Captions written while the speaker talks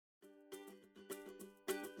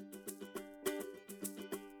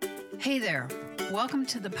Hey there. Welcome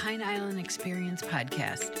to the Pine Island Experience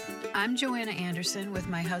podcast. I'm Joanna Anderson with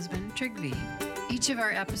my husband, Trygve. Each of our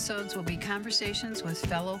episodes will be conversations with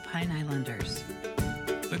fellow Pine Islanders.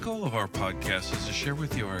 The goal of our podcast is to share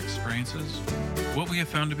with you our experiences, what we have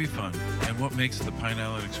found to be fun, and what makes the Pine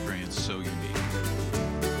Island experience so unique.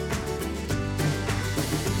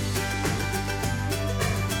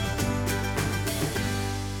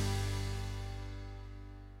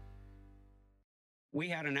 We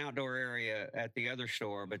had an outdoor area at the other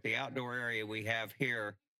store, but the outdoor area we have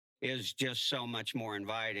here is just so much more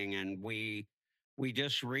inviting. And we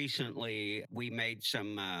just recently, we made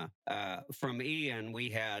some, from Ian, we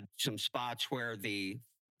had some spots where the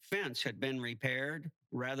fence had been repaired.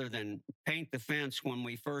 Rather than paint the fence when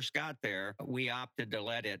we first got there, we opted to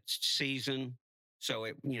let it season. So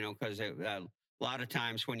it, because a lot of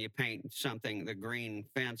times when you paint something, the green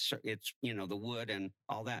fence, it's, the wood and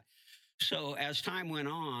all that. So as time went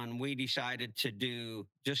on, we decided to do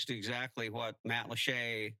just exactly what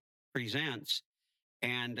Matlacha presents.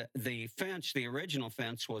 And the fence, the original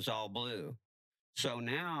fence was all blue. So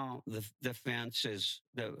now the fence is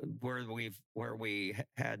where we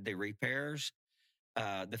had the repairs.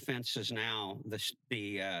 The fence is now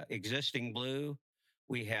the existing blue.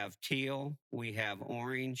 We have teal, we have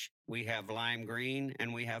orange, we have lime green,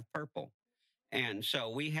 and we have purple. And so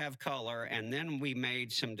we have color, and then we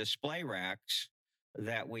made some display racks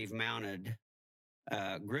that we've mounted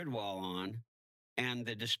grid wall on. And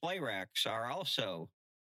the display racks are also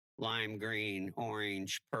lime green,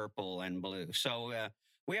 orange, purple, and blue. So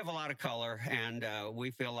we have a lot of color, and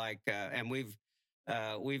we feel like, and we've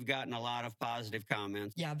gotten a lot of positive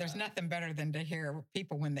comments. Yeah, there's nothing better than to hear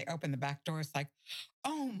people when they open the back door. It's like,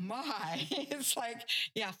 oh my, it's like,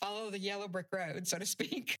 yeah, follow the yellow brick road, so to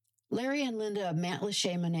speak. Larry and Linda of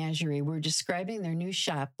Matlacha Menagerie were describing their new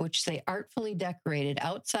shop, which they artfully decorated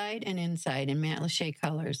outside and inside in Matlacha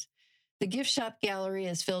colors. The gift shop gallery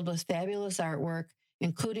is filled with fabulous artwork,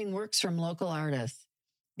 including works from local artists.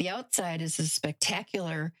 The outside is a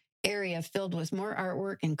spectacular area filled with more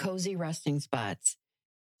artwork and cozy resting spots.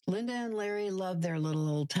 Linda and Larry love their little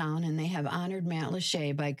old town, and they have honored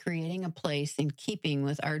Matlacha by creating a place in keeping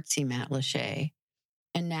with artsy Matlacha.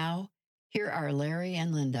 And now, here are Larry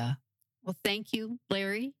and Linda. Well, thank you,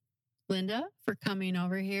 Larry, Linda, for coming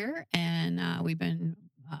over here. And we've been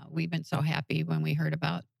so happy when we heard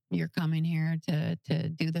about your coming here to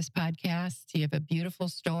do this podcast. You have a beautiful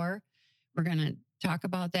store. We're going to talk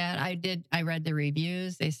about that. I read the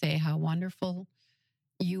reviews. They say how wonderful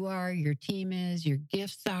you are, your team is, your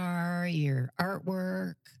gifts are, your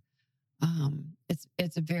artwork.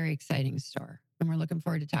 It's a very exciting store. And we're looking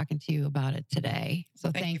forward to talking to you about it today.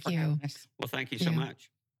 So thank you. Well, thank you so much.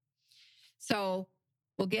 So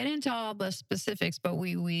we'll get into all the specifics, but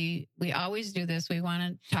we always do this. We want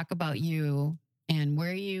to talk about you and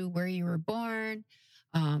where you were born.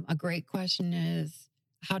 A great question is,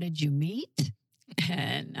 how did you meet?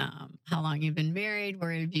 And how long you've been married?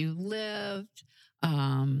 Where have you lived?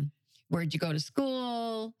 Where'd you go to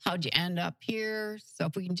school? How'd you end up here? So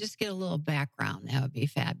if we can just get a little background, that would be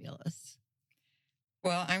fabulous.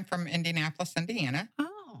 Well, I'm from Indianapolis, Indiana.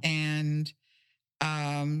 Oh. And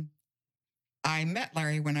I met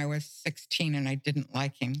Larry when I was 16 and I didn't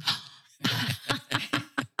like him.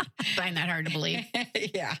 Find that hard to believe.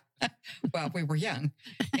 Yeah. Well, we were young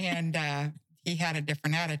and he had a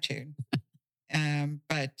different attitude.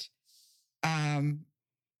 But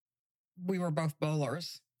we were both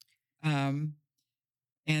bowlers. And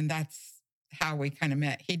that's how we kind of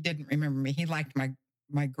met. He didn't remember me. He liked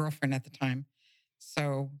my girlfriend at the time.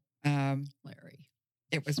 So, Larry,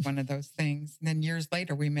 it was one of those things. And then years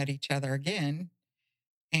later, we met each other again.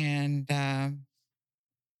 And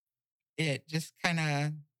it just kind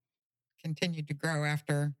of continued to grow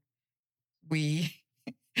after we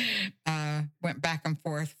went back and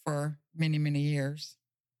forth for many, many years.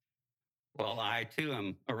 Well, I too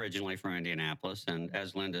am originally from Indianapolis. And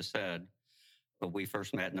as Linda said, we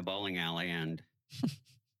first met in the bowling alley. And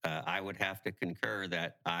I would have to concur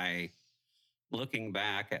that looking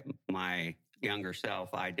back at my younger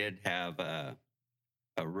self, I did have a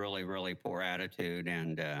really, really poor attitude.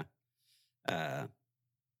 And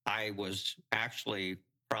I was actually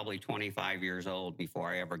probably 25 years old before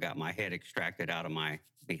I ever got my head extracted out of my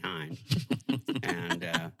behind.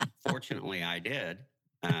 And fortunately, I did.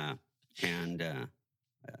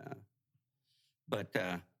 But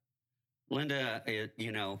Linda,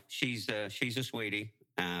 she's a sweetie.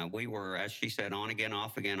 We were, as she said, on again,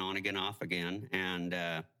 off again, on again, off again. And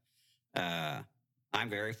I'm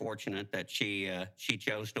very fortunate that she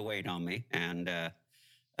chose to wait on me. And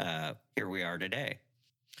here we are today.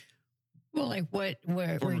 Well, like where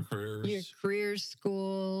Former your careers. career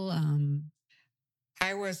school?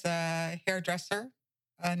 I was a hairdresser,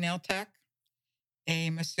 a nail tech, a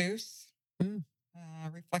masseuse, Mm. a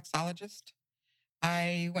reflexologist.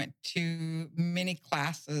 I went to many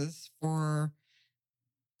classes for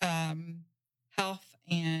health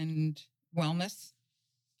and wellness.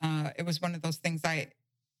 It was one of those things I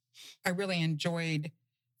really enjoyed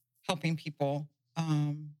helping people,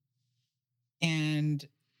 and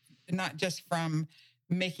not just from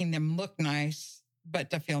making them look nice, but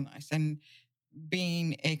to feel nice. And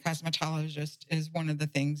being a cosmetologist is one of the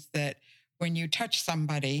things that when you touch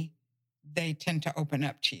somebody, they tend to open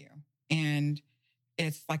up to you. And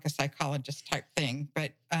it's like a psychologist type thing,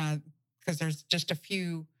 but because there's just a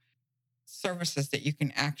few services that you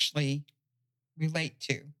can actually relate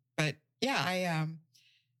to. But yeah,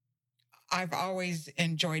 I've always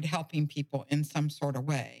enjoyed helping people in some sort of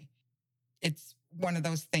way. It's one of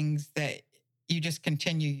those things that you just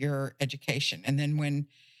continue your education. And then when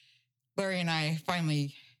Larry and I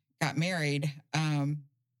finally got married,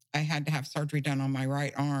 I had to have surgery done on my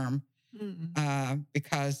right arm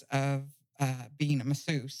because of being a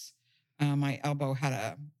masseuse. My elbow had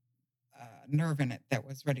a nerve in it that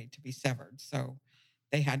was ready to be severed. So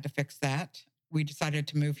they had to fix that. We decided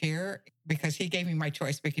to move here because he gave me my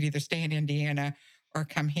choice. We could either stay in Indiana or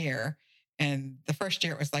come here. And the first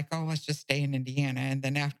year it was like, oh, let's just stay in Indiana. And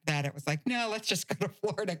then after that, it was like, no, let's just go to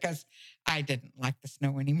Florida because I didn't like the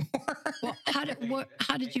snow anymore. Well,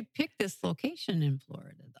 how did you pick this location in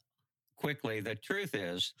Florida, though? Quickly, the truth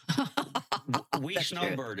is, we That's true.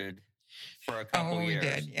 snowbirded for a couple we years.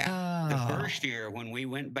 did, yeah. The first year when we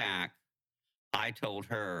went back, I told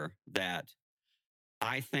her that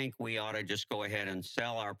I think we ought to just go ahead and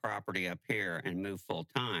sell our property up here and move full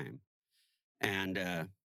time. And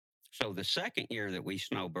so the second year that we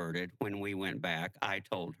snowbirded, when we went back, I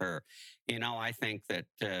told her, I think that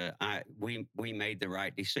we made the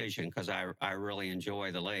right decision because I really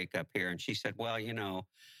enjoy the lake up here. And she said, well,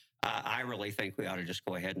 I really think we ought to just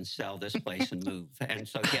go ahead and sell this place and move. And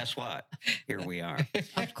so guess what? Here we are.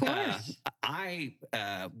 Of course. I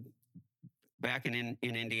back in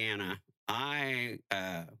Indiana, I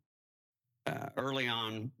early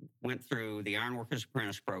on went through the Ironworkers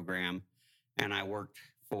Apprentice program, and I worked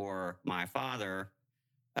for my father.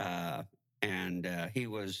 And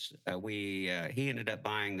he ended up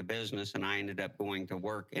buying the business, and I ended up going to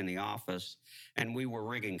work in the office, and we were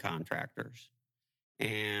rigging contractors.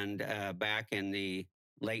 And back in the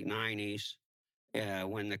late 90s,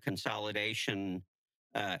 when the consolidation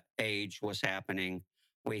age was happening,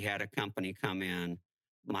 we had a company come in.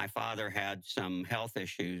 My father had some health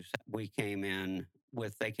issues. They came in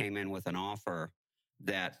with an offer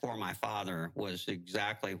that for my father was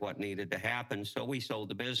exactly what needed to happen. So we sold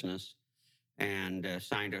the business and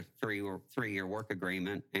signed a three-year work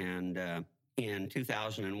agreement. And in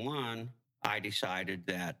 2001, I decided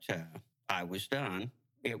that I was done.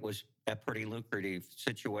 It was a pretty lucrative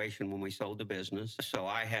situation when we sold the business. So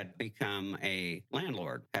I had become a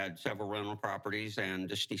landlord, had several rental properties, and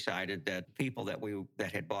just decided that people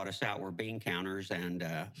that had bought us out were bean counters, and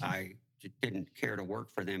I didn't care to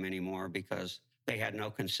work for them anymore because they had no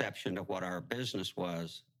conception of what our business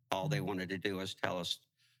was. All they wanted to do was tell us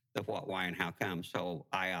the what, why, and how come. So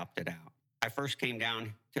I opted out. I first came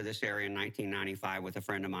down to this area in 1995 with a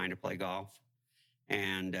friend of mine to play golf,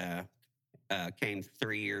 and came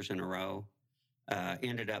 3 years in a row.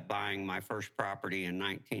 Ended up buying my first property in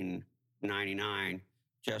 1999,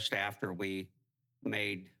 just after we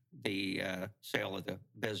made the sale of the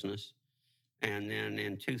business. And then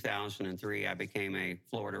in 2003, I became a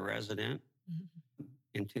Florida resident. Mm-hmm.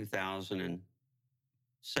 In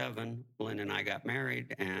 2007, Linda and I got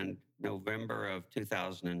married, and November of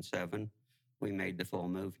 2007, we made the full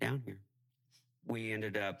move down here. We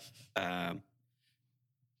ended up,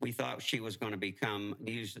 we thought she was going to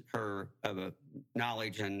use her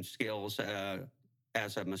knowledge and skills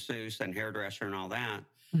as a masseuse and hairdresser and all that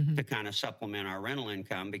to kind of supplement our rental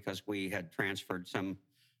income, because we had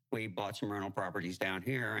we bought some rental properties down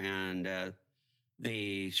here, and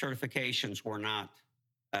the certifications were not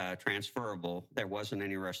transferable. There wasn't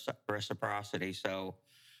any reciprocity. So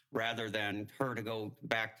rather than her to go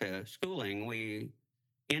back to schooling, we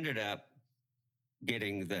ended up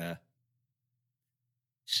getting the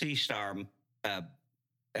C-Star.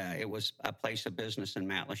 It was a place of business in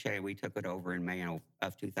Matlacha. We took it over in May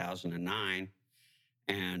of 2009,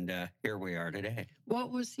 and here we are today.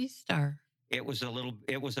 What was C-Star? It was a little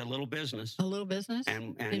business. A little business?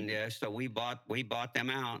 And so we bought them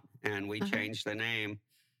out, and we changed the name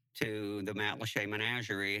to the Matlacha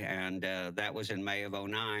Menagerie, and that was in May of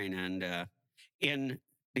 2009. And in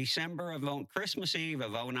December of Christmas Eve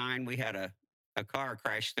of '09, we had a car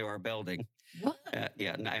crash through our building. What?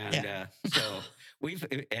 So we've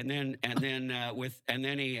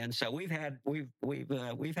so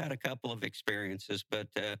we've had a couple of experiences, but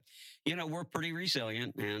we're pretty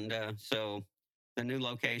resilient, and so the new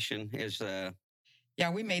location is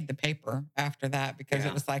Yeah, we made the paper after that because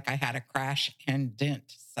it was like I had a crash and dent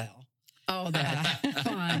sell. Oh, that's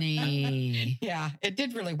funny. Yeah, it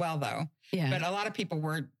did really well though. Yeah. But a lot of people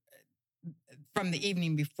were, from the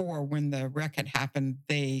evening before when the wreck had happened,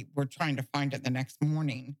 they were trying to find it the next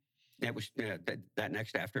morning. It was that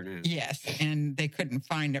next afternoon. Yes, and they couldn't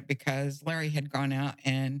find it because Larry had gone out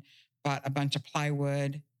and bought a bunch of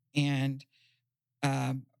plywood, and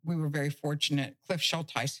we were very fortunate. Cliff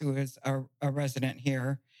Schulteis, who is a resident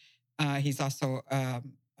here, he's also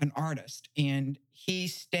an artist, and he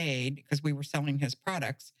stayed because we were selling his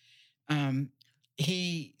products.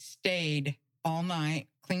 He stayed all night,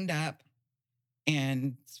 cleaned up,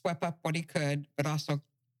 and swept up what he could, but also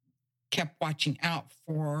kept watching out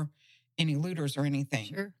for any looters or anything.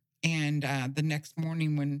 Sure. And the next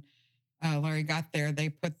morning when Larry got there, they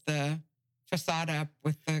put the facade up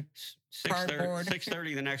with the cardboard.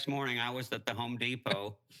 6:30 the next morning, I was at the Home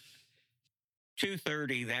Depot.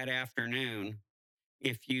 2:30 that afternoon,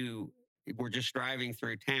 if you were just driving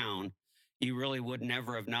through town, you really would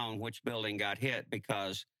never have known which building got hit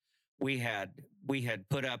because we had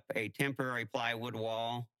put up a temporary plywood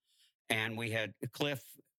wall, and we had Cliff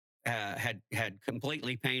had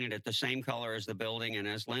completely painted it the same color as the building. And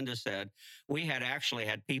as Linda said, we had actually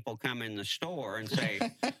had people come in the store and say,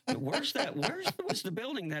 where's the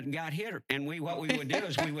building that got hit? And what we would do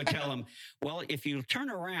is we would tell them, well, if you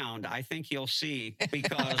turn around, I think you'll see,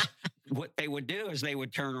 because what they would do is they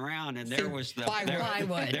would turn around and there was the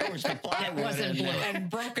plywood. There was the plywood. It wasn't blue. And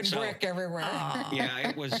broken brick everywhere. Yeah,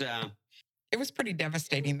 it was. It was pretty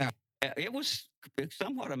devastating, though. It was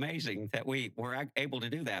somewhat amazing that we were able to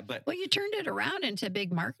do that. But you turned it around into a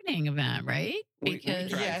big marketing event, right?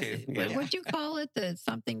 Because we tried to. Yeah. What'd you call it? The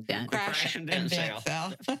something dent? Crash and dent sale.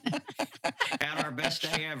 At our best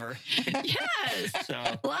day ever. Yes.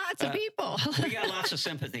 So lots of people. We got lots of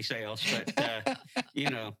sympathy sales, but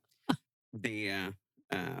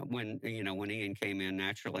when Ian came in,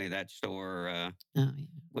 naturally that store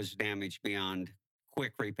was damaged beyond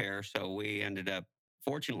quick repair. So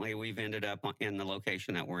fortunately, we've ended up in the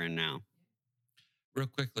location that we're in now. Real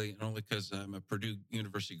quickly, and only because I'm a Purdue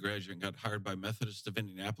University graduate and got hired by Methodist of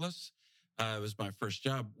Indianapolis. It was my first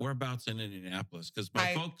job. Whereabouts in Indianapolis? Because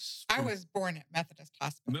folks... I was born at Methodist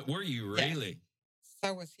Hospital. Were you really? Yes.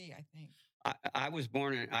 So was he, I think. I was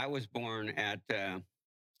born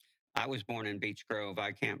in Beech Grove.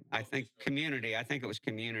 I think Community. I think it was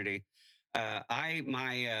Community. My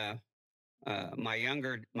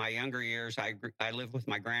younger years, I lived with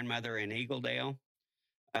my grandmother in Eagledale.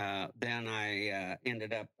 Then I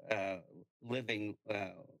ended up living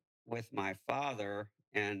with my father,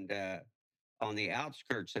 and on the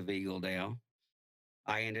outskirts of Eagledale.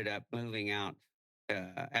 I ended up moving out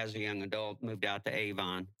as a young adult, moved out to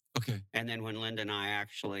Avon. Okay. And then when Linda and I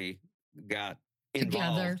actually got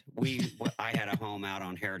involved, I had a home out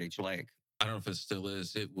on Heritage Lake. I don't know if it still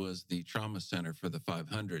is. It was the trauma center for the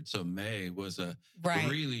 500. So May was a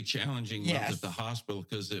really challenging month at the hospital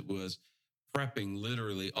because it was prepping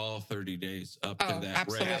literally all 30 days up to that.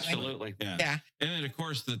 Absolutely. Yeah. And then, of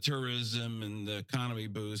course, the tourism and the economy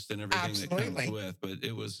boost and everything that comes with. But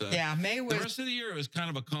it was, May was... The rest of the year, it was kind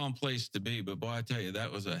of a calm place to be. But boy, I tell you,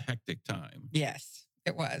 that was a hectic time. Yes,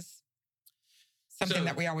 it was. Something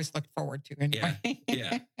that we always looked forward to anyway.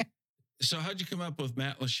 Yeah. So how'd you come up with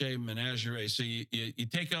Matlacha Menagerie? So you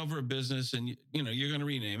take over a business and you're going to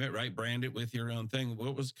rename it, right? Brand it with your own thing.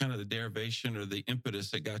 What was kind of the derivation or the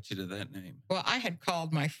impetus that got you to that name? Well, I had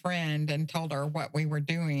called my friend and told her what we were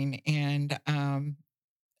doing, and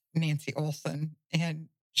Nancy Olson, and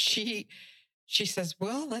she says,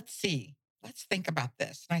 "Well, let's see, let's think about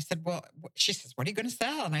this." And I said, "Well," she says, "What are you going to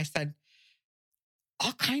sell?" And I said,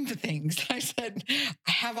 "All kinds of things." I said,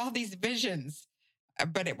 "I have all these visions."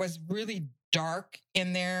 But it was really dark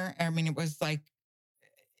in there. I mean, it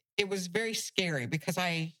was very scary because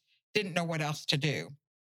I didn't know what else to do.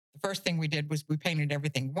 The first thing we did was we painted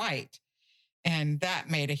everything white, and that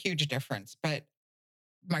made a huge difference. But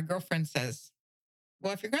my girlfriend says,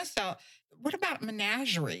 "Well, if you're going to sell, what about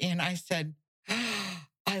Menagerie?" And I said,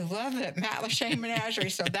 "I love it, Matlacha Menagerie."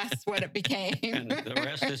 So that's what it became. And the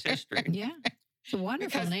rest is history. Yeah, it's a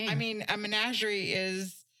wonderful name. I mean, a menagerie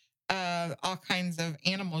is all kinds of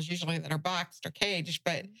animals, usually that are boxed or caged.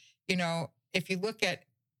 But, if you look at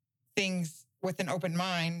things with an open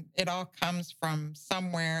mind, it all comes from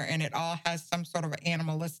somewhere and it all has some sort of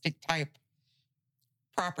animalistic type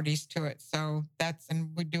properties to it. So and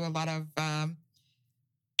we do a lot of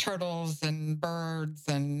turtles and birds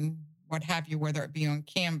and what have you, whether it be on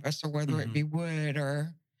canvas or whether it be wood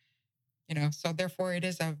or, so therefore it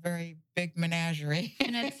is a very big menagerie.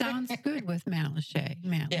 And it sounds good with Matlacha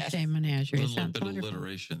Menagerie. A It little sounds bit wonderful. of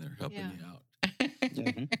alliteration there helping you out.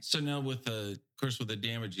 So now with of course, with the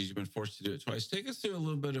damages, you've been forced to do it twice. Take us through a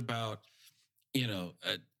little bit about,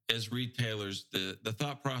 as retailers, the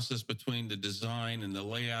thought process between the design and the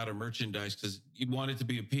layout of merchandise, because you want it to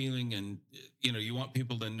be appealing and, you want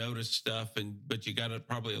people to notice stuff, but you got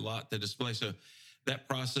probably a lot to display. So that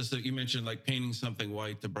process that you mentioned, like painting something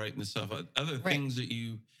white to brighten the stuff, other things that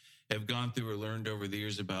you have gone through or learned over the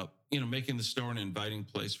years about, making the store an inviting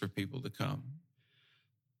place for people to come.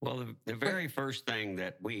 Well, the very first thing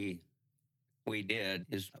that we did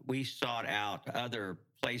is we sought out other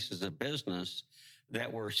places of business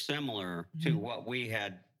that were similar to what we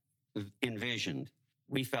had envisioned.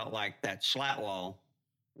 We felt like that slat wall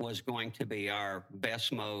was going to be our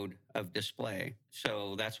best mode of display.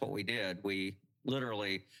 So that's what we did. We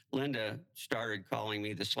literally, Linda started calling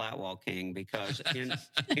me the slat wall king because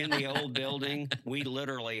in the old building, we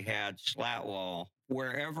literally had slat wall.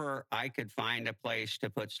 Wherever I could find a place to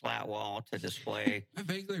put slat wall to display. I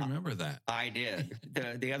vaguely remember that. I did.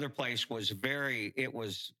 The other place was very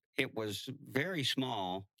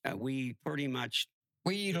small. We pretty much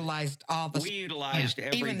utilized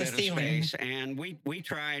every even bit the of ceiling. space, and we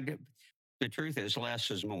tried. The truth is, less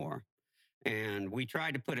is more, and we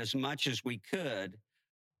tried to put as much as we could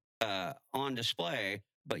on display,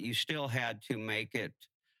 but you still had to make it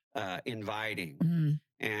inviting.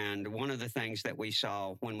 And one of the things that we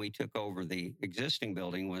saw when we took over the existing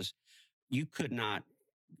building was you could not.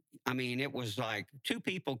 I mean, it was like two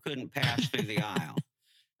people couldn't pass through the aisle.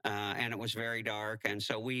 And it was very dark. And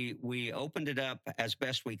so we opened it up as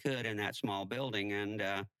best we could in that small building. And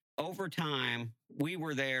over time, we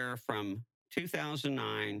were there from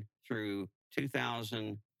 2009 through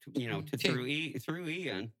 2000, through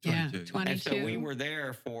Ian. Yeah, 22. 22. And so we were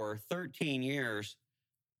there for 13 years.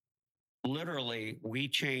 Literally, we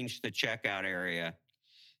changed the checkout area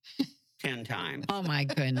 10 times. Oh, my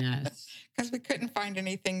goodness. Because we couldn't find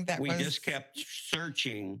anything that we was just kept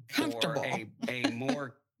searching comfortable. for a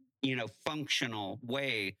more functional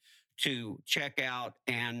way to check out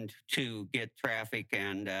and to get traffic.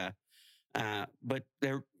 And but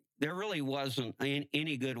there really wasn't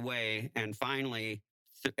any good way. And finally,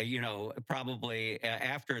 probably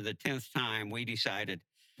after the 10th time, we decided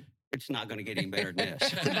it's not going to get any better than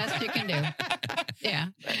this. It's the best you can do. Yeah.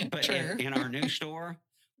 But in our new store,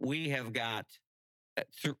 we have got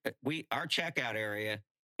our checkout area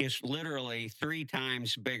is literally 3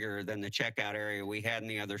 times bigger than the checkout area we had in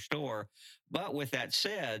the other store. But with that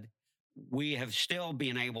said, we have still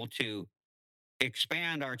been able to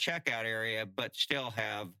expand our checkout area, but still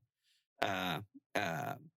have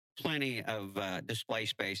plenty of display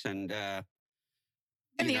space. And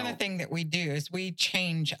the other thing that we do is we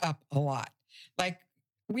change up a lot. Like,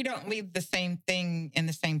 we don't leave the same thing in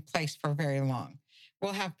the same place for very long.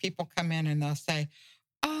 We'll have people come in and they'll say,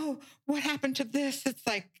 "Oh, what happened to this?" It's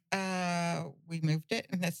like, we moved it.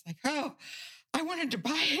 And it's like, "Oh, I wanted to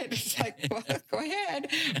buy it." It's like, well, go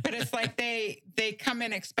ahead. But it's like they come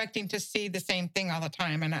in expecting to see the same thing all the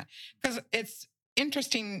time. And because it's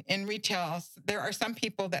interesting in retail, there are some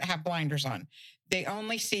people that have blinders on. They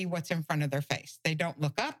only see what's in front of their face. They don't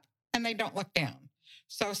look up and they don't look down.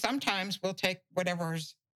 So sometimes we'll take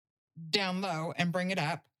whatever's down low and bring it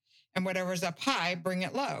up, and whatever's up high, bring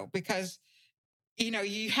it low, because,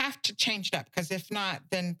 you have to change it up, because if not,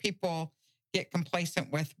 then people get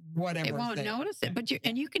complacent with whatever. They won't notice it. But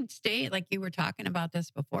you can stay, like you were talking about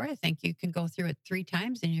this before. I think you can go through it 3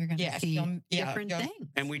 times and you're going to see different things.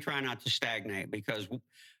 And we try not to stagnate, because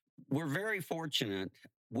we're very fortunate.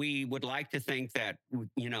 We would like to think that,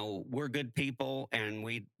 we're good people, and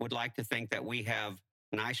we would like to think that we have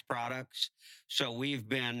nice products. So we've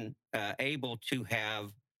been able to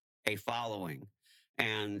have a following.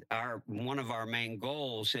 And one of our main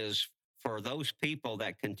goals is for those people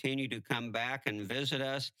that continue to come back and visit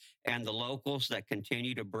us, and the locals that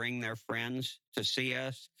continue to bring their friends to see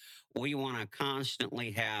us. We want to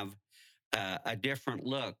constantly have a different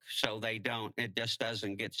look, so it just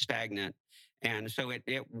doesn't get stagnant. And so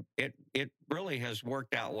it really has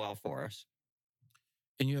worked out well for us.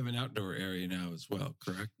 And you have an outdoor area now as well,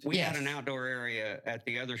 correct? We had an outdoor area at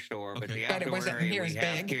the other store, but the But it outdoor wasn't area near we as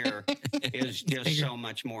have big. here is just so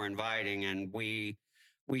much more inviting. And we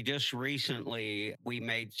we just recently we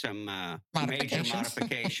made some major Modifications.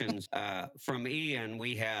 modifications. From Ian,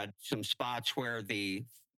 we had some spots where the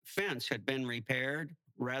fence had been repaired.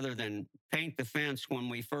 Rather than paint the fence when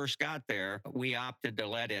we first got there, we opted to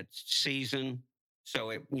let it season.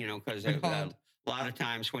 So it, because And hold. a lot of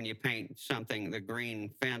times when you paint something, the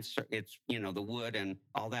green fence, it's, the wood and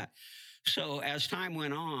all that. So as time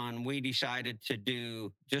went on, we decided to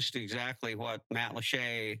do just exactly what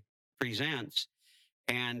Matlacha presents.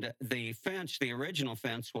 And the fence, the original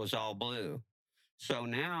fence was all blue. So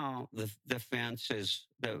now the fence is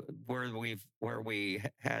where we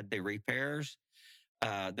had the repairs.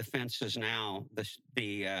 The fence is now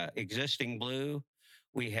the existing blue.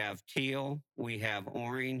 We have teal, we have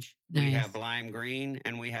orange, we Nice. have lime green,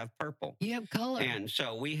 and we have purple. You have color. And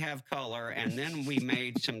so we have color, and then we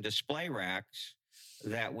made some display racks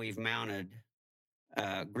that we've mounted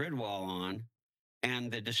grid wall on,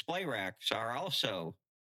 and the display racks are also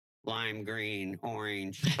lime green,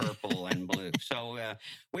 orange, purple, and blue. So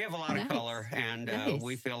we have a lot Nice. of color, and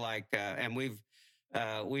we Nice. feel like, and we've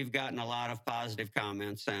gotten a lot of positive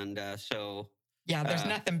comments, and so Yeah, there's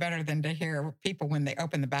nothing better than to hear people when they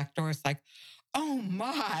open the back door. It's like, oh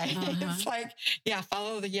my. It's like, yeah,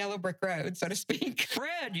 follow the yellow brick road, so to speak.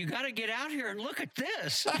 Fred, you got to get out here and look at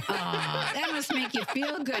this. Aw, that must make you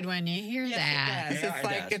feel good when you hear Yes, that. it does. Yeah, It's it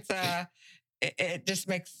like does. it just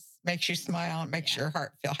makes you smile and makes Yeah. your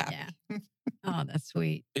heart feel happy. Yeah. Oh, that's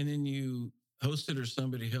sweet. And then you hosted, or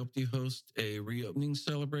somebody helped you host, a reopening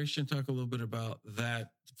celebration. Talk a little bit about that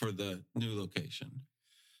for the new location.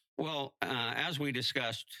 Well, as we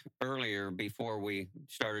discussed earlier, before we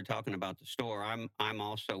started talking about the store, I'm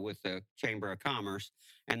also with the Chamber of Commerce,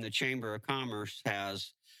 and the Chamber of Commerce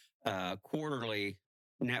has quarterly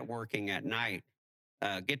networking at night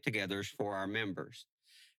get-togethers for our members,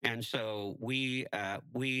 and so we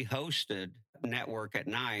hosted network at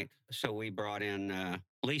night. So we brought in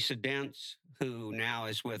Lisa Dents, who now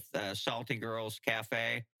is with Salty Girls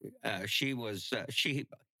Cafe.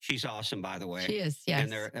 She's awesome, by the way. She is, yes.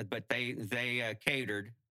 And but they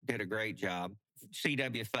catered, did a great job.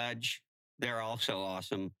 CW Fudge, they're also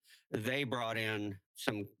awesome. They brought in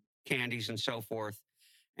some candies and so forth.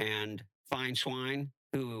 And Fine Swine,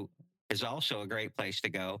 who is also a great place to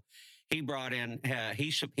go. He brought in,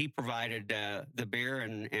 he provided the beer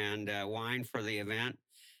and wine for the event.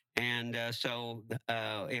 And so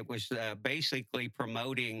it was basically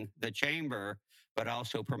promoting the chamber, but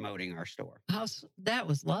also promoting our store. That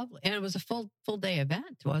was lovely. And it was a full day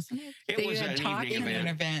event, wasn't it? It So you was had an talking? evening An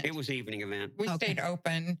event. event. It was an evening event. We Okay. stayed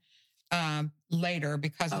open later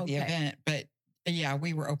because of the Okay. event, but yeah,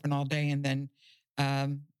 we were open all day. And then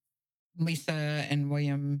Lisa and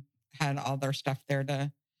William had all their stuff there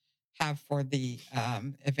to have for the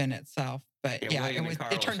event itself. But yeah, William and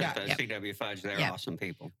Carlos it turned at out. the CW Fudge. They're Yep. awesome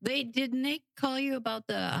people. Didn't they call you about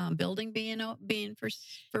the building being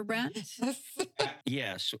for rent?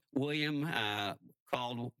 Yes, William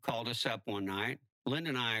called us up one night. Linda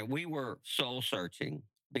and I, we were soul searching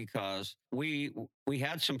because we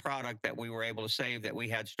had some product that we were able to save that we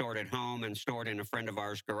had stored at home and stored in a friend of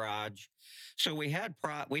ours' garage. So we had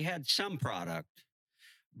some product,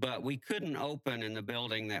 but we couldn't open in the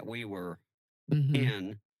building that we were Mhm.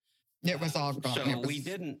 in. It was all gone. So It we was-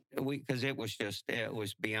 didn't, because it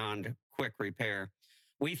was beyond quick repair.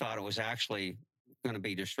 We thought it was actually going to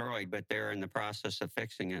be destroyed, but they're in the process of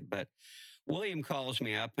fixing it. But William calls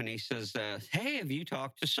me up and he says, hey, have you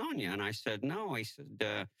talked to Sonia? And I said, no. He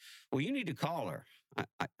said, well, you need to call her.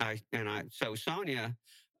 So Sonia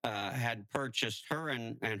had purchased, her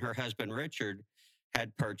and her husband, Richard,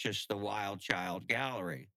 had purchased the Wild Child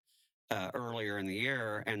Gallery earlier in the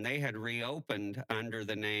year, and they had reopened under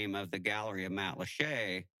the name of the Gallery of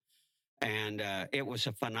Matlacha, and it was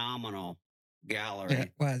a phenomenal gallery.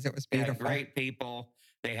 It was They had beautiful. great people.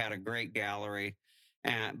 They had a great gallery.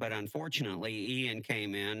 But unfortunately, Ian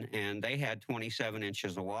came in and they had 27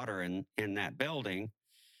 inches of water in that building.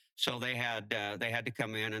 So they had to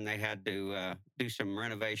come in and they had to do some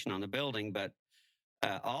renovation on the building. But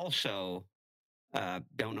also,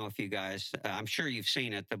 don't know if you guys, I'm sure you've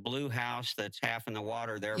seen it, the blue house that's half in the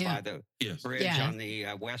water there Yeah. by the Yes. bridge Yeah. on the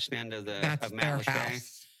west end of That's of their Matlacha.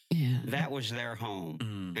 house. Yeah. That was their home.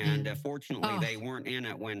 Mm. And fortunately, Oh. they weren't in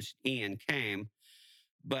it when Ian came.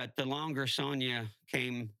 But the longer Sonia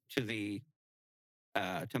came to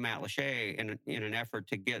to Matlacha in an effort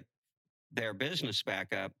to get their business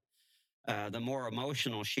back up, the more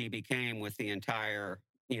emotional she became with the entire,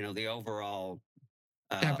 the overall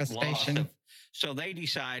Devastation. loss. So they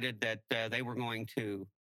decided that they were going to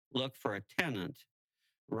look for a tenant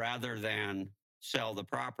rather than sell the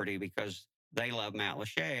property because they love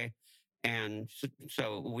Matlacha. And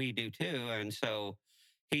so we do too. And so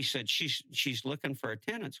he said, she's looking for a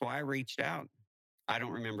tenant. So I reached out. I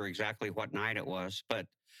don't remember exactly what night it was, but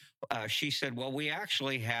she said, well, we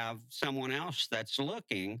actually have someone else that's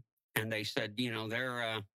looking. And they said,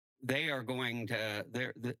 they are going to,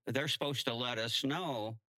 they're supposed to let us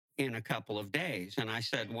know in a couple of days. And I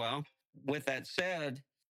said, well, with that said,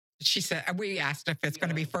 She said, we asked if it's going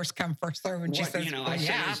to be first come, first serve. And she says, I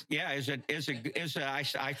said,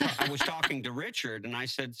 I was talking to Richard and I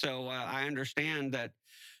said, so I understand that,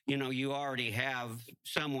 you already have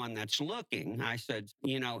someone that's looking. I said,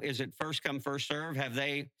 is it first come, first serve? Have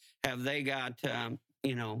they got, a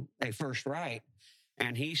first right?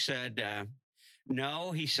 And he said,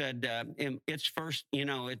 no, he said, it's first,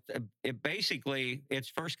 it basically, it's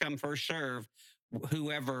first come, first serve,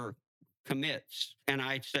 whoever commits. And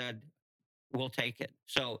I said, we'll take it.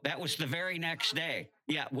 So that was the very next day.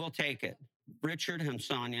 Yeah, we'll take it. Richard and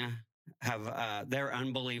Sonia they're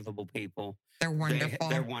unbelievable people. They're wonderful.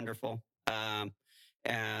 They're wonderful.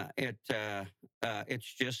 It's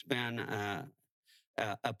just been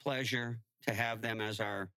a pleasure to have them as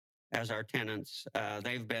our tenants.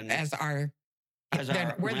 They've been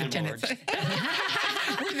we're the tenants.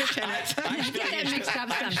 We're the tenants. I'm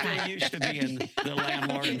still used to being the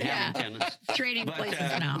landlord and having tenants. Trading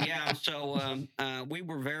places now. Yeah, so we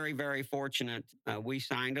were very, very fortunate. We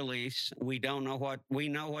signed a lease. We know what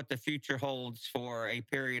the future holds for a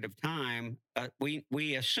period of time.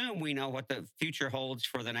 We assume we know what the future holds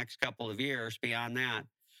for the next couple of years. Beyond that,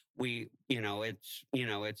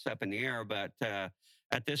 it's up in the air. But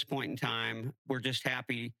at this point in time, we're just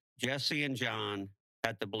happy. Jesse and John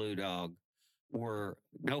at the Blue Dog were,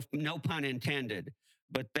 no pun intended,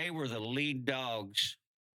 but they were the lead dogs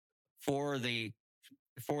for the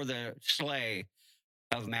sleigh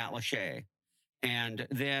of Matlacha. And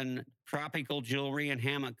then Tropical Jewelry and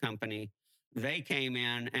Hammock Company, they came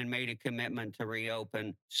in and made a commitment to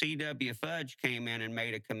reopen. C.W. Fudge came in and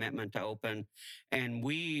made a commitment to open. And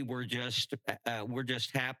we're just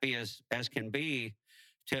happy as can be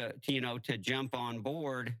to jump on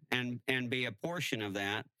board and be a portion of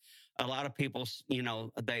that. A lot of people, we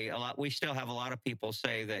still have a lot of people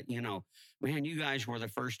say that, man, you guys were the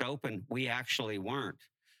first open. We actually weren't.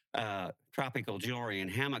 Tropical Jewelry and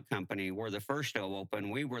Hammock Company were the first to open.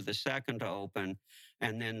 We were the second to open.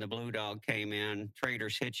 And then the Blue Dog came in.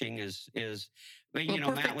 Traders Hitching is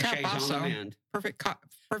Matlacha's on the mend. Perfect Cup.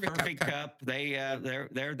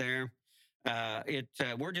 They're there.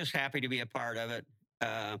 We're just happy to be a part of it.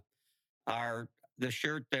 The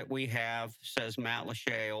shirt that we have says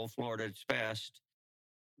Matlacha, Old Florida, it's best.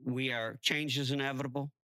 Change is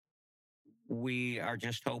inevitable. We are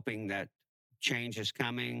just hoping that change is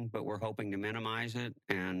coming, but we're hoping to minimize it.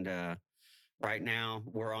 And right now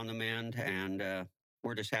we're on the mend, and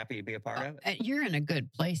we're just happy to be a part of it. You're in a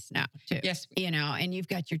good place now, too. Yes. And you've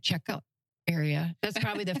got your checkout area. That's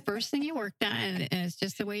probably the first thing you worked on, and it's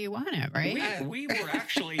just the way you want it, right? We were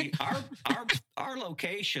actually, our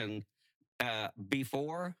location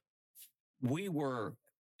before, we were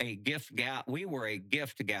a gift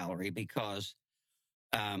gallery because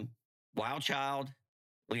Wild Child,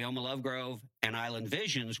 Leoma Lovegrove, and Island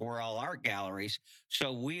Visions were all art galleries.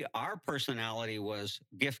 So our personality was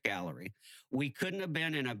gift gallery. We couldn't have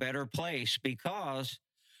been in a better place because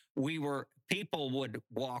people would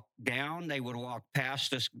walk down, they would walk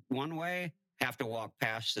past us one way, have to walk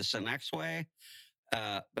past us the next way.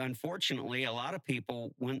 Unfortunately, a lot of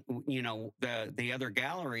people, the other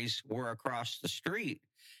galleries were across the street.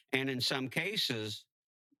 And in some cases,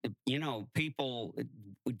 people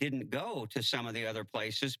didn't go to some of the other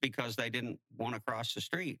places because they didn't want to cross the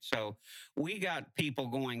street. So we got people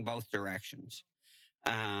going both directions.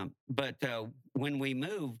 But when we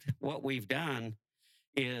moved, what we've done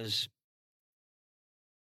is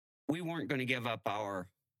we weren't going to give up our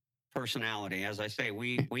personality. As I say,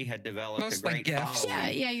 we had developed a great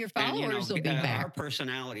following. Yeah, your followers will be back. Our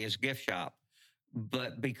personality is gift shop.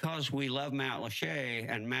 But because we love Matlacha,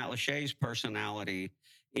 and Matlacha's personality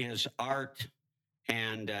is art,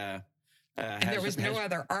 and there was no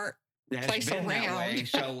other art place around.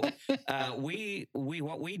 So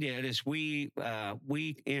what we did is we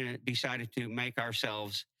decided to make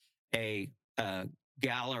ourselves a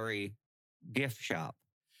gallery gift shop.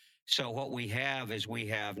 So what we have is we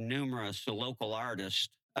have numerous local artists.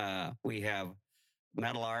 We have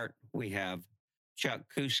metal art. We have Chuck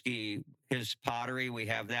Kuski, his pottery. We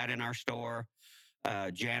have that in our store.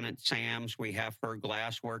 Janet Sams, we have her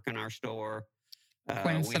glass work in our store.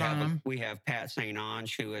 We have Pat St.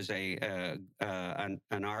 Ange, who is an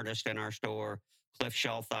artist in our store. Cliff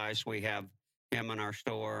Shelthice, we have him in our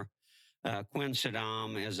store. Quinn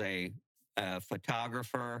Saddam is a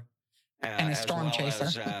photographer, And a as storm well chaser.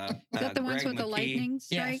 as Is that the ones Greg with the McKee. lightning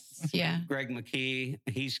strikes? Yes. Yeah. Greg McKee,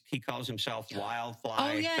 he calls himself Wildfly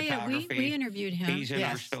Oh, yeah. Photography. We interviewed him. He's in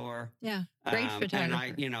our Yes. store. Yeah. Great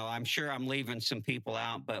photographer. And I'm sure I'm leaving some people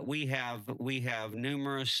out, but we have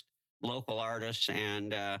numerous local artists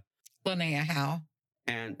and Linnea Howe.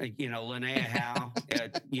 Linnea Howe.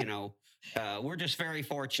 We're just very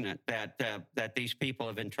fortunate that these people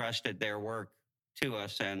have entrusted their work to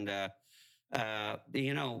us, and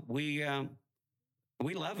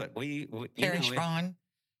we love it. Parrish Vaughn.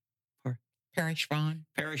 Parrish Vaughn.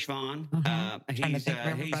 Parrish Vaughn.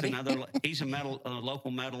 He's a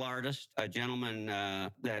local metal artist, a gentleman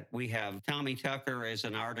that we have. Tommy Tucker is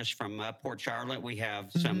an artist from Port Charlotte. We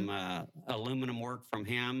have some aluminum work from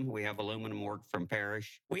him. We have aluminum work from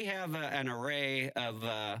Parrish. We have an array of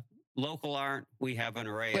local art. We have an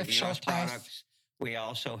array of U.S. products. We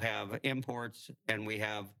also have imports, and we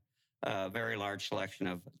have a very large selection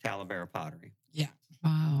of Talavera pottery. Yeah.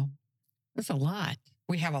 Wow. That's a lot.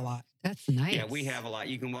 We have a lot. That's nice. Yeah, we have a lot.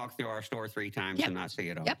 You can walk through our store 3 times and not see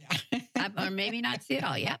it all. Yep. Or maybe not see it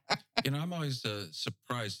all. Yep. I'm always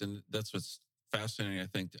surprised, and that's what's fascinating, I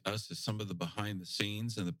think, to us is some of the behind the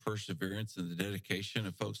scenes and the perseverance and the dedication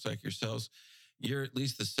of folks like yourselves. You're at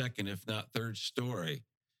least the second, if not third story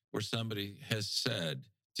where somebody has said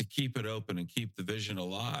to keep it open and keep the vision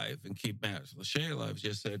alive and keep Matlacha alive,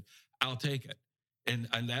 just said, I'll take it. And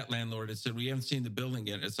that landlord had said, we haven't seen the building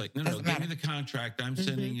yet. It's like, no, give me the contract. I'm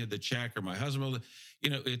sending you the check, or my husband will.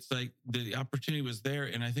 It's like the opportunity was there.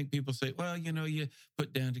 And I think people say, well, you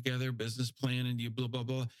put down together a business plan and you blah, blah,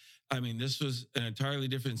 blah. I mean, this was an entirely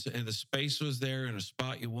different, and the space was there in a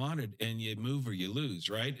spot you wanted, and you move or you lose,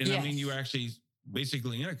 right? And I mean, you were actually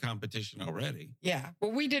basically in a competition already. Yeah.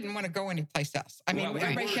 Well, we didn't want to go anyplace else. I mean,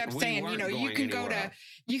 everybody kept saying,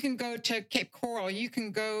 you can go to Cape Coral, you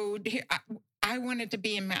can go here. I wanted to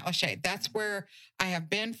be in Matlacha. That's where I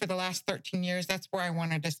have been for the last 13 years. That's where I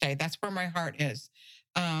wanted to stay. That's where my heart is.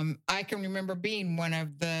 I can remember being one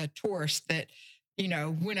of the tourists that,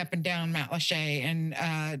 went up and down Matlacha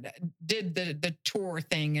and did the tour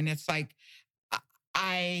thing. And it's like,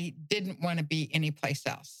 I didn't want to be anyplace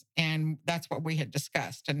else. And that's what we had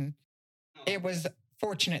discussed. And it was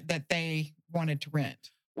fortunate that they wanted to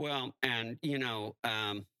rent. Well, and,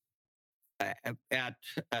 at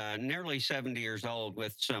nearly 70 years old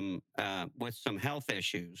with some health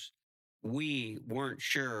issues, we weren't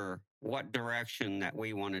sure what direction that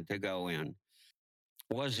we wanted to go in.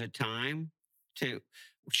 Was it time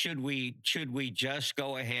should we just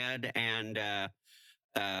go ahead and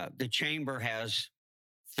the chamber has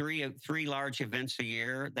three large events a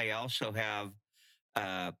year. They also have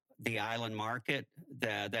the island market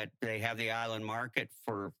that they have the island market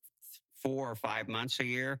for 4 or 5 months a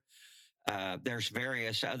year. There's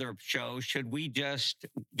various other shows. Should we just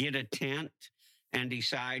get a tent and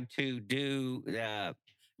decide to do,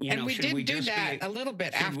 and we did do that a little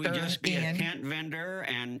bit after. Should we just be a tent vendor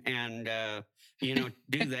and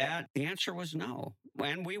do that? The answer was no.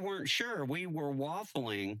 And we weren't sure. We were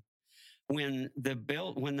waffling when the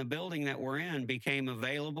building that we're in became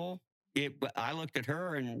available. I looked at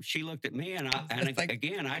her and she looked at me, and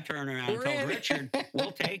again, I turned around and told Richard,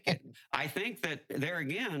 we'll take it. I think that there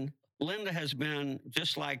again, Linda has been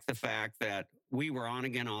just like the fact that we were on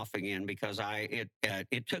again, off again, because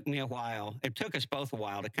it took me a while. It took us both a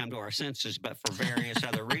while to come to our senses, but for various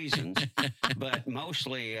other reasons. But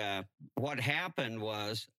mostly what happened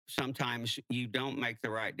was sometimes you don't make the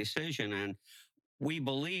right decision. And we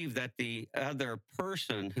believe that the other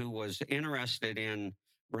person who was interested in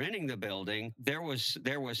renting the building, there was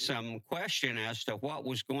some question as to what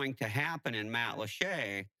was going to happen in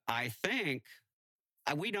Matlacha. I think,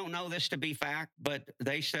 we don't know this to be fact, but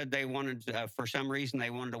they said they wanted, for some reason, they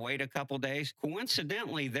wanted to wait a couple days.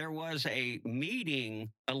 Coincidentally, there was a meeting,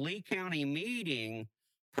 a Lee County meeting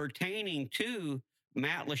pertaining to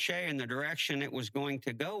Matlacha and the direction it was going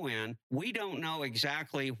to go in. We don't know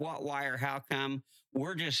exactly what, why, or how come.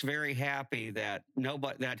 We're just very happy that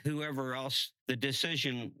whoever else, the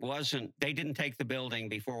decision wasn't, they didn't take the building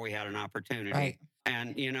before we had an opportunity. Right.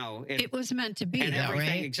 And, it was meant to be, and though, everything,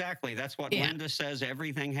 right? Exactly. That's what Linda says.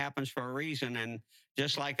 Everything happens for a reason. And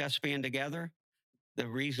just like us being together, the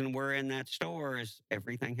reason we're in that store is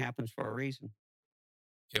everything happens for a reason.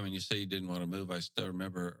 Yeah, when you say you didn't want to move, I still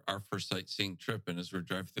remember our first sightseeing trip, and as we're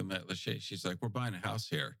driving through Matlacha, she's like, "We're buying a house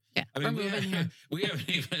here." Yeah, I mean, we haven't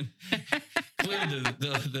even cleared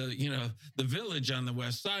the village on the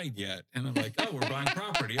west side yet, and I'm like, "Oh, we're buying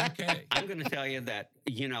property." Okay. I'm going to tell you that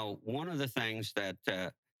one of the things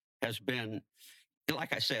that has been,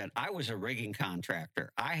 like I said, I was a rigging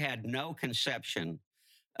contractor. I had no conception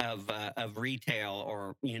of retail,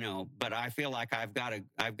 or but I feel like I've got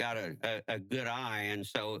a good eye, and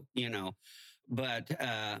so but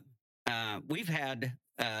we've had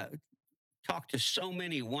talked to so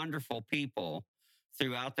many wonderful people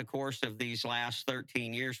throughout the course of these last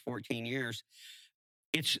 13 years, 14 years.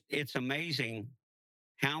 It's amazing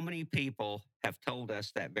how many people have told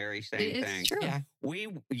us that very same It's thing. true. Yeah.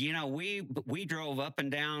 We drove up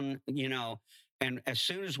and down, and as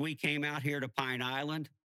soon as we came out here to Pine Island,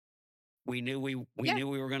 we knew we knew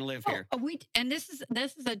we were going to live here. And this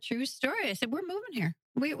is a true story. I said, we're moving here.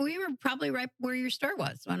 We were probably right where your store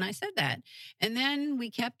was when I said that. And then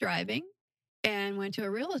we kept driving and went to a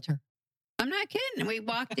realtor. I'm not kidding. We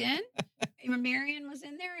walked in. Marion was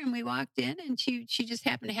in there, and we walked in, and she just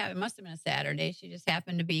happened to have, it must have been a Saturday. She just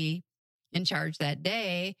happened to be in charge that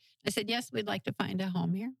day. I said, yes, we'd like to find a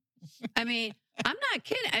home here. I mean, I'm not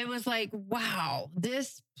kidding. I was like, wow,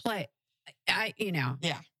 this place,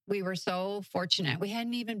 Yeah. we were so fortunate. We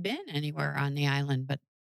hadn't even been anywhere on the island, but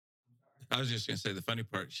I was just going to say the funny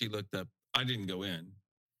part. She looked up. I didn't go in,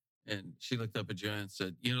 and she looked up at Joanne and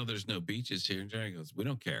said, there's no beaches here. And Joanne goes, we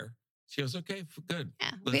don't care. She goes, okay, good.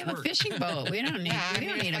 yeah, Let's we have work. a fishing boat. We don't need, Yeah, we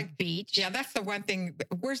don't need a beach. Yeah, that's the one thing.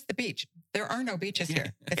 Where's the beach? There are no beaches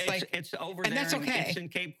here. It's over and there. that's okay. It's in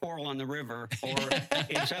Cape Coral on the river, or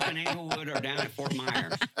it's up in Englewood, or down at Fort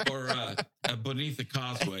Myers, or beneath the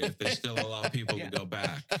causeway if they still allow people to go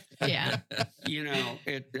back. Yeah.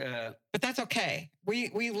 But that's okay.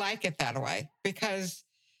 We like it that way, because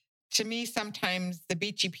to me, sometimes the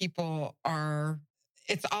beachy people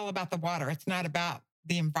it's all about the water. It's not about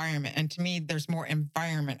the environment. And to me, there's more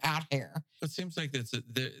environment out here. It seems like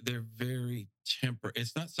they're very temperate.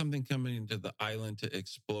 It's not something coming into the island to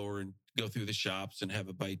explore and go through the shops and have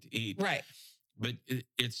a bite to eat. Right. But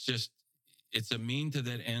it's a mean to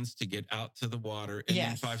that ends to get out to the water. And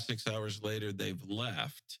Yes. then 5-6 hours later, they've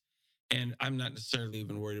left. And I'm not necessarily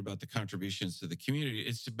even worried about the contributions to the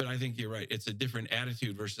community. But I think you're right. It's a different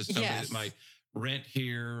attitude versus somebody Yes. that might rent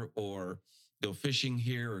here or go fishing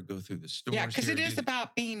here or go through the stores. Yeah, because it is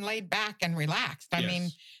about being laid back and relaxed. I mean,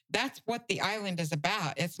 Yes. that's what the island is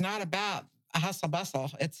about. It's not about a hustle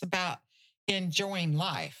bustle. It's about enjoying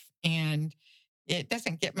life. And it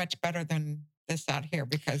doesn't get much better than this out here,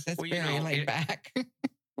 because it's very laid back.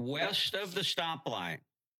 West of the stoplight,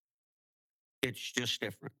 it's just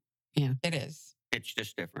different. It is. It's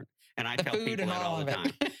just different. And I The tell food people and that all all the of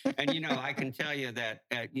time. it. And, I can tell you that,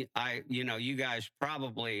 you guys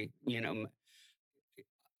probably,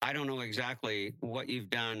 I don't know exactly what you've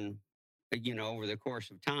done, over the course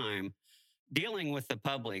of time. Dealing with the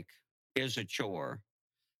public is a chore.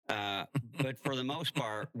 But for the most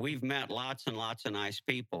part, we've met lots and lots of nice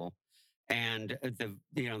people. And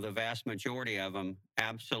the vast majority of them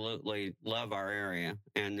absolutely love our area.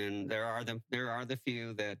 And then there are the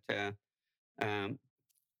few that,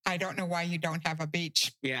 I don't know why you don't have a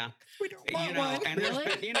beach. yeah, We don't want one. and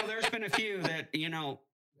there's been a few that,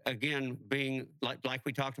 again, being like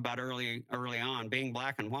we talked about early on, being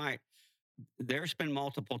black and white, there's been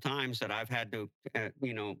multiple times that I've had to,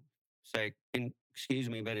 say, excuse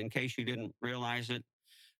me, but in case you didn't realize it,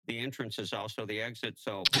 the entrance is also the exit.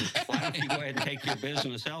 So why don't you go ahead and take your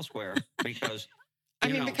business elsewhere? Because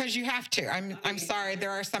because you have to. I'm sorry. There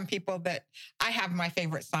are some people that I have my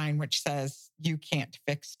favorite sign, which says, "You can't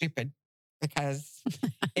fix stupid," because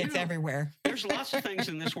it's everywhere. There's lots of things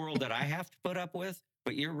in this world that I have to put up with,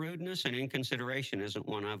 but your rudeness and inconsideration isn't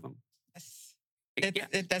one of them.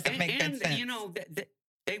 It doesn't make good sense.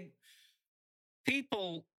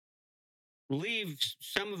 People leave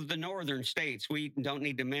some of the northern states. We don't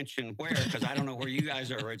need to mention where, because I don't know where you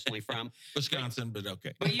guys are originally from. Wisconsin, but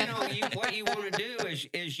okay. But what you want to do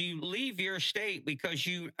is you leave your state because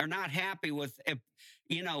you are not happy with,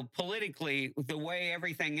 politically the way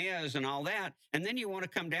everything is and all that, and then you want to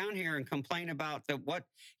come down here and complain about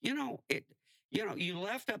you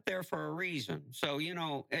left up there for a reason. So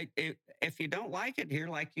if you don't like it here,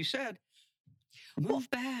 like you said, move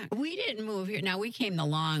back. We didn't move here. Now, we came the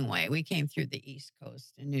long way. We came through the East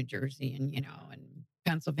Coast in New Jersey and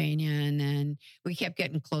Pennsylvania. And then we kept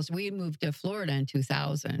getting close. We moved to Florida in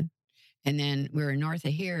 2000. And then we were north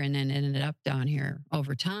of here and then ended up down here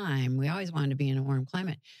over time. We always wanted to be in a warm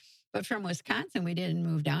climate. But from Wisconsin, we didn't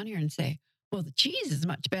move down here and say, well, the cheese is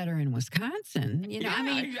much better in Wisconsin.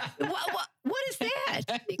 What is that?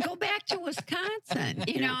 Go back to Wisconsin.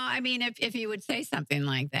 If you would say something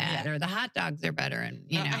like that, or the hot dogs are better. And,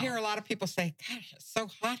 I hear a lot of people say, gosh, it's so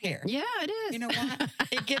hot here. Yeah, it is. You know what?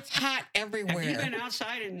 It gets hot everywhere. Have you been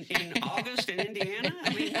outside in August in Indiana?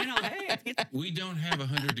 We don't have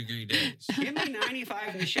 100-degree days. Give me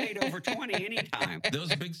 95 in the shade over 20 anytime.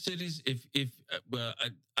 Those big cities, if Well,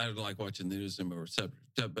 I don't like watching the news anymore,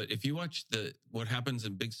 but if you watch what happens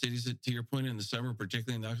in big cities, to your point, in the summer,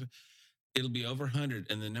 particularly in the, it'll be over 100,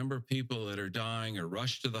 and the number of people that are dying or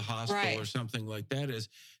rushed to the hospital or something like that is,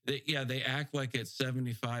 they act like it's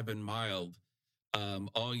 75 and mild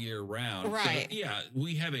all year round. Right. So,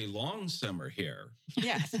 we have a long summer here.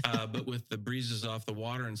 Yes. But with the breezes off the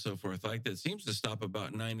water and so forth, like that seems to stop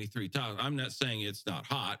about 93 times. I'm not saying it's not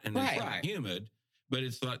hot and it's not humid, but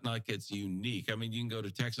it's not like it's unique. I mean, you can go to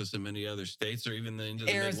Texas and many other states, or even into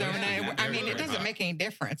the Arizona. Midwest, I mean, it doesn't make any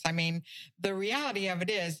difference. I mean, the reality of it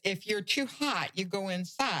is, if you're too hot, you go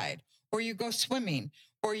inside, or you go swimming,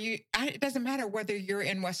 or it doesn't matter whether you're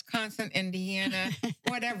in Wisconsin, Indiana,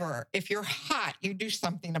 whatever. If you're hot, you do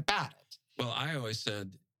something about it. Well, I always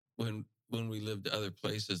said when we lived other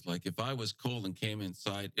places, like if I was cold and came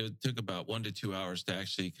inside, it took about 1 to 2 hours to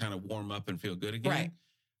actually kind of warm up and feel good again. Right.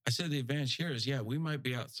 I said the advantage here is, we might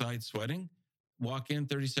be outside sweating. Walk in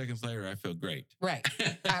 30 seconds later, I feel great. Right.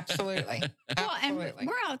 Absolutely. Well, and we're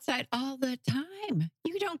outside all the time.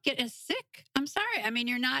 You don't get as sick. I'm sorry. I mean,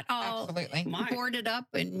 you're not all boarded up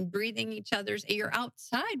and breathing each other's. You're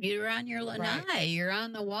outside. You're on your lanai. You're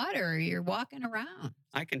on the water. You're walking around.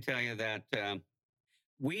 I can tell you that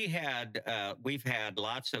we've had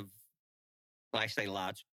lots of, I say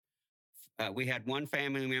lots. We had one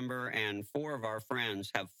family member and 4 of our friends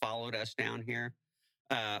have followed us down here.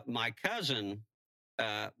 My cousin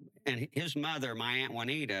and his mother, my Aunt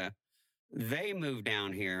Juanita, they moved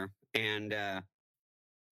down here, and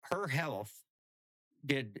her health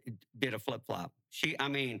did a flip-flop.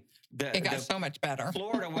 It got so much better.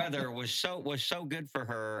 Florida weather was so good for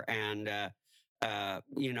her, and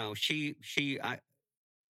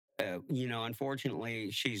unfortunately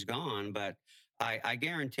she's gone, but I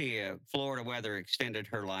guarantee you, Florida weather extended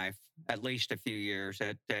her life at least a few years,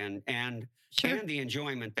 and the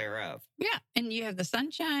enjoyment thereof. Yeah, and you have the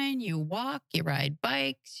sunshine. You walk, you ride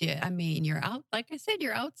bikes. You're out. Like I said,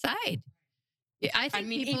 you're outside. I think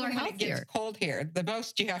people even are when healthier. It gets cold here, the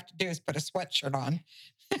most you have to do is put a sweatshirt on.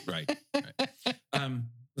 Right.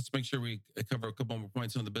 Let's make sure we cover a couple more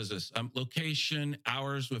points on the business. Location,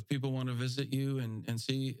 hours, if people want to visit you and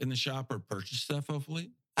see in the shop or purchase stuff, hopefully.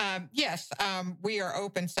 Yes, we are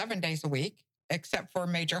open 7 days a week, except for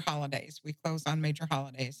major holidays. We close on major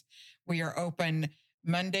holidays. We are open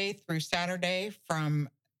Monday through Saturday from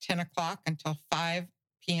 10 o'clock until 5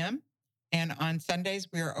 p.m. And on Sundays,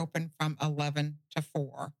 we are open from 11 to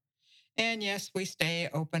 4. And yes, we stay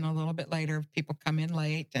open a little bit later if people come in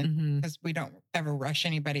late, and because we don't ever rush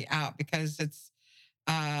anybody out, because it's,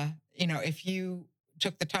 if you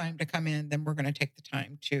took the time to come in, then we're going to take the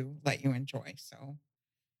time to let you enjoy. So.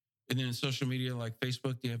 And then social media like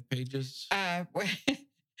Facebook, do you have pages?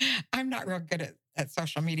 I'm not real good at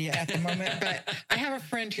social media at the moment, but I have a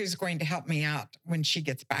friend who's going to help me out when she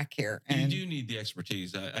gets back here. And you do need the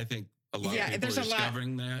expertise. I think a lot of people are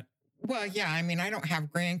discovering that. Well, yeah. I mean, I don't have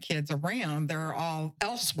grandkids around. They're all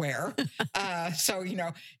elsewhere. So,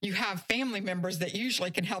 you have family members that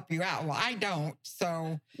usually can help you out. Well, I don't.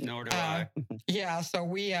 So. Nor do I. Yeah. So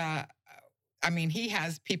we, he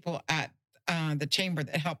has people at the chamber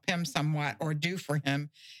that help him somewhat or do for him.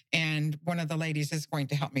 And one of the ladies is going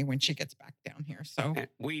to help me when she gets back down here. So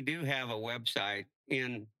we do have a website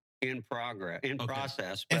in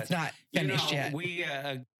process, but it's not finished yet. We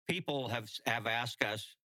people have asked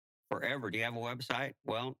us forever, do you have a website?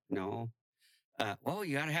 Well, no. Well,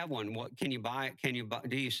 you got to have one. What can you buy?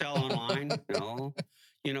 Do you sell online? No.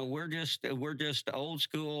 We're just old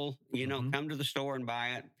school, come to the store and buy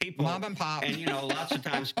it. People, mom and pop. And, lots of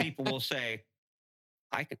times people will say,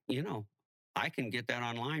 I can get that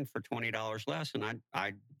online for $20 less. And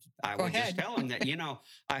I would just tell them that,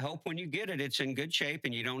 I hope when you get it, it's in good shape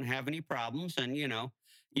and you don't have any problems. And,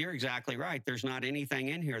 you're exactly right. There's not anything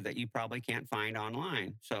in here that you probably can't find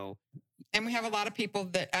online. So. And we have a lot of people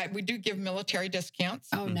that we do give military discounts.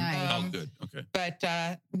 Oh, nice. Good. Okay.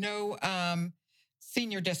 But no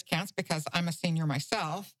senior discounts, because I'm a senior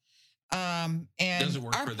myself. And doesn't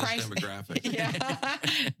work for this demographic. Yeah,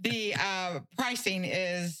 the pricing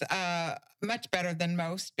is much better than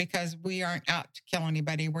most, because we aren't out to kill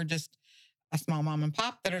anybody. We're just a small mom and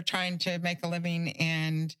pop that are trying to make a living.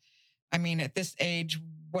 And at this age,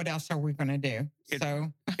 what else are we going to do?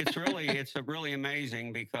 It's really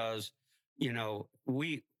amazing, because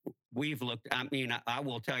we've looked. I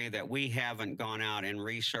will tell you that we haven't gone out and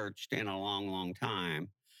researched in a long, long time,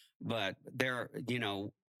 but there,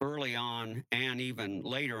 early on and even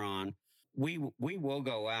later on, we will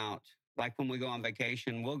go out. Like when we go on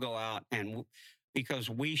vacation, we'll go out and because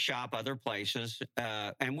we shop other places.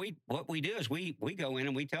 And what we do is we go in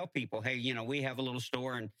and we tell people, hey, we have a little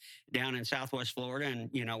store down in Southwest Florida, and,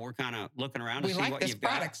 we're kind of looking around to We see like what this you've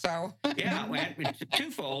product, so got. Yeah, it's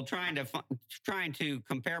twofold, trying to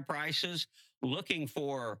compare prices, looking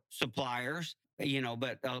for suppliers,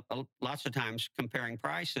 but lots of times comparing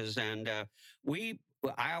prices. And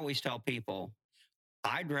I always tell people,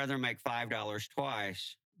 I'd rather make $5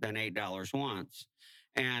 twice than $8 once.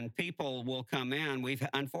 And people will come in. We've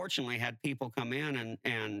unfortunately had people come in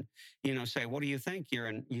and say, "What do you think?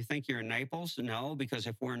 You think you're in Naples?" No, because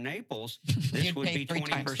if we're in Naples, this would be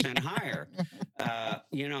 20% higher.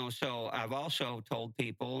 So I've also told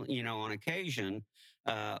people, on occasion,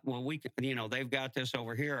 well, they've got this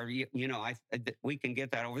over here. We can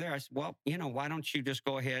get that over there. I said, well, why don't you just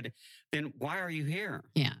go ahead? Then why are you here?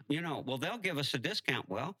 Yeah. Well, they'll give us a discount.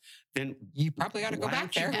 Well, then you probably ought to go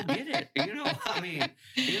back there. Get it.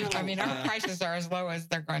 Our prices are as low as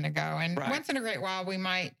they're going to go. And once in a great while, we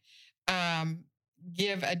might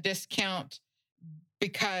give a discount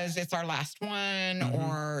because it's our last one,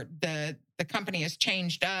 or the company has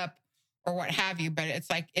changed up, or what have you. But it's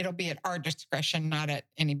like, it'll be at our discretion, not at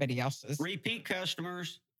anybody else's. Repeat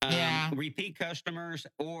customers. Repeat customers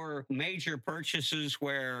or major purchases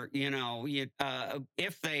where,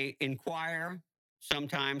 if they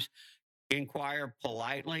sometimes inquire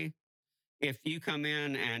politely. If you come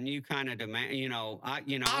in and you kind of demand, I'll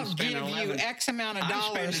give you X amount of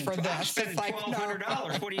dollars for this. It's like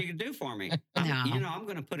 $1,200. What are you going to do for me? I'm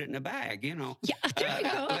going to put it in a bag. Yeah, there you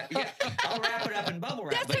go. I'll wrap it up in bubble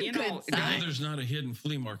wrap. That's a good sign. There's not a hidden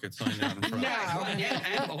flea market sign out in front. No.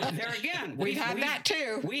 And there again, we have that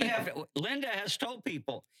too. Linda has told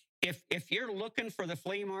people, if you're looking for the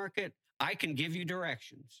flea market, I can give you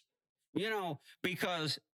directions.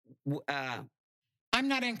 Because I'm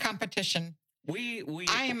not in competition.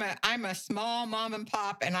 I'm a small mom and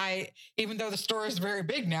pop, and even though the store is very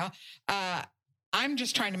big now, I'm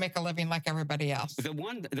just trying to make a living like everybody else. The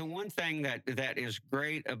one thing that is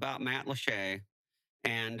great about Matlacha,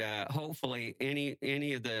 and hopefully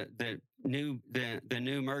any of the new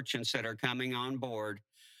merchants that are coming on board,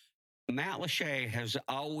 Matlacha has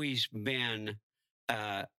always been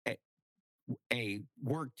a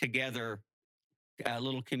work together. A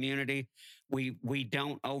little community. We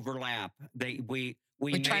don't overlap. We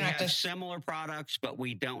may have similar products, but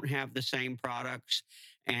we don't have the same products,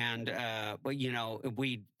 and or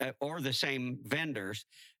the same vendors.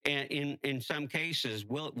 And in some cases,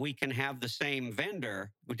 we can have the same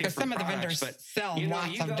vendor with different some of the products, vendors sell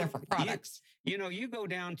lots of different products. You go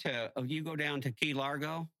down to Key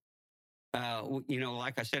Largo.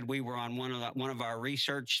 Like I said, we were on one of our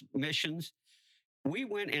research missions. We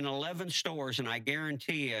went in 11 stores, and I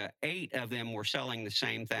guarantee you 8 of them were selling the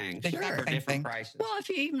same thing for different prices. Well, if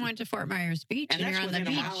you even went to Fort Myers Beach and you're on the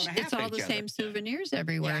beach, it's all the same souvenirs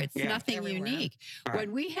everywhere. It's nothing everywhere. Unique. Right.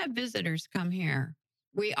 When we have visitors come here,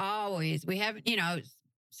 we have,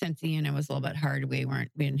 since Ian, it was a little bit hard. We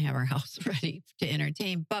didn't have our house ready to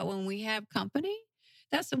entertain. But when we have company,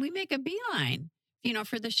 that's when we make a beeline,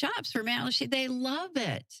 for the shops, for Matlacha. They love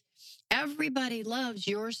it. Everybody loves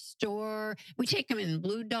your store. We take them in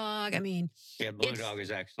Blue Dog. Blue Dog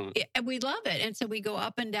is excellent. We love it. And so we go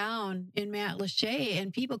up and down in Matlacha,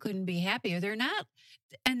 and people couldn't be happier. They're not,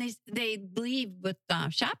 and they leave with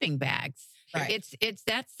shopping bags. Right.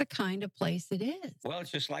 That's the kind of place it is. Well,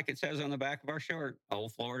 it's just like it says on the back of our shirt,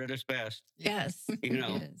 old Florida at its best. Yes.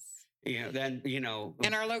 It is. And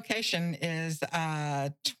our location is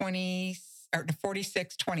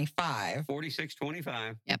 4625.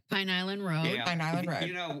 4625. Yep, Pine Island Road. Yeah. Pine Island Road.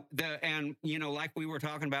 Like we were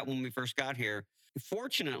talking about when we first got here.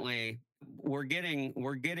 Fortunately, we're getting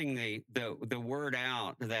the word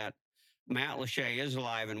out that Matlacha is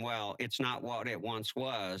alive and well. It's not what it once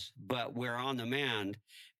was, but we're on the mend.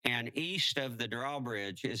 And east of the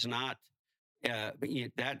drawbridge is not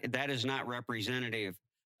that is not representative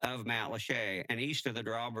of Matlacha. And east of the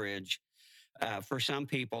drawbridge. For some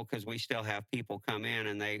people, because we still have people come in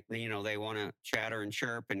and they want to chatter and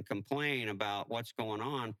chirp and complain about what's going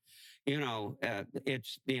on.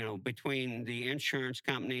 It's between the insurance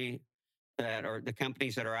company or the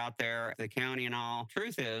companies that are out there, the county and all.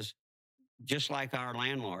 Truth is, just like our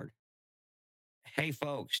landlord. Hey,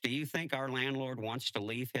 folks, do you think our landlord wants to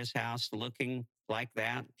leave his house looking like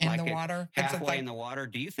that? In the water? Halfway in the water?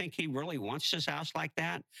 Do you think he really wants his house like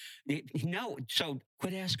that? No. So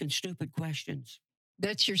quit asking stupid questions.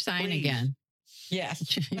 That's your sign Please. Again.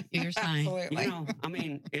 Yes. Your sign.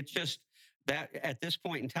 Absolutely. It's just that at this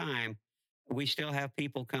point in time, we still have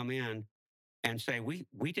people come in and say, we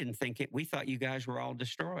didn't think it. We thought you guys were all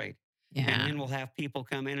destroyed. And Yeah. then we'll have people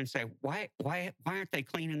come in and say, why aren't they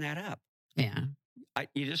cleaning that up? Yeah.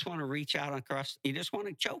 You just want to reach out across, you just want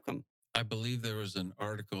to choke them. I believe there was an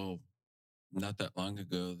article not that long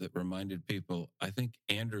ago that reminded people, I think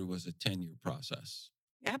Andrew was a 10-year process.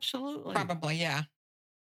 Absolutely. Probably, yeah.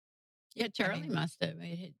 Yeah, Charlie must have.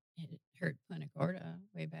 It hurt Punta Gorda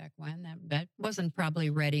way back when. That wasn't probably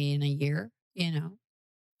ready in a year, you know.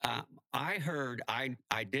 I heard, I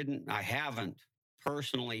haven't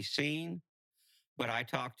personally seen, but I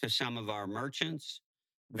talked to some of our merchants.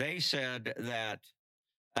 They said that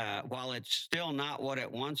while it's still not what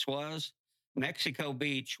it once was, Mexico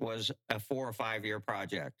Beach was a 4 or 5 year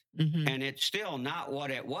project. Mhm. And it's still not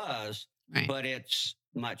what it was, Right. but it's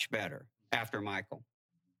much better after Michael.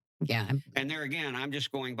 Yeah. And there again, I'm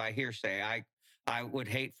just going by hearsay. I would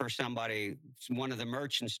hate for somebody, one of the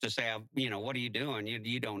merchants, to say, what are you doing?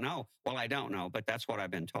 You don't know. Well, I don't know, but that's what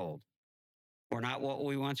I've been told. We're not what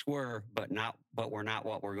we once were, but we're not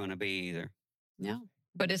what we're going to be either. No,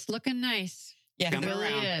 but it's looking nice. Yes, It Coming really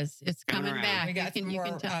around. is. It's Coming coming around. back. We got you some can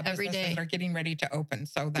more tell every businesses day. are getting ready to open.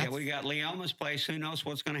 So that's Yeah, we got Leoma's place. Who knows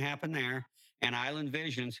what's going to happen there? And Island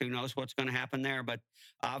Visions. Who knows what's going to happen there? But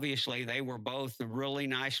obviously, they were both really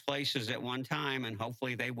nice places at one time, and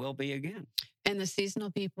hopefully, they will be again. And the seasonal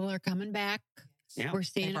people are coming back. Yeah. We're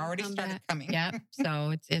seeing they've them already come started back. coming. Yeah.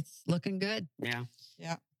 So it's looking good. Yeah.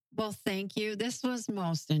 Yeah. Well, thank you. This was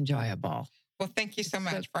most enjoyable. Well, thank you so So-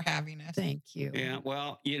 much for having us. Thank you. Yeah.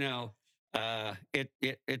 Well, it's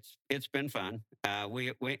been fun. We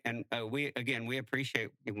appreciate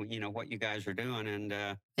what you guys are doing,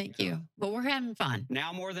 and Thank you. Well, we're having fun.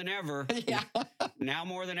 now more than ever, Yeah. now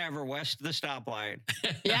more than ever, west of the stoplight,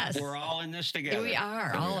 Yes. we're all in this together. Here we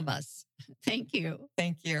are, all of us. Thank you.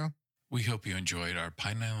 Thank you. We hope you enjoyed our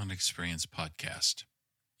Pine Island Experience podcast.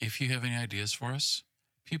 If you have any ideas for us,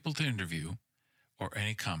 people to interview, or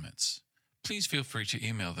any comments, please feel free to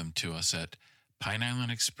email them to us at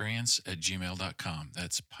pineislandexperience@gmail.com.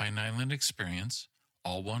 That's pineislandexperience,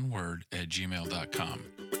 all one word, @gmail.com.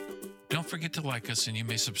 Don't forget to like us, and you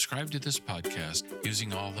may subscribe to this podcast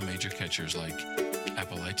using all the major catchers like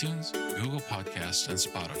Apple iTunes, Google Podcasts, and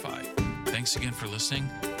Spotify. Thanks again for listening,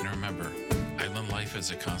 and remember, island life is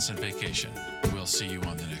a constant vacation. We'll see you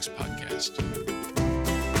on the next podcast.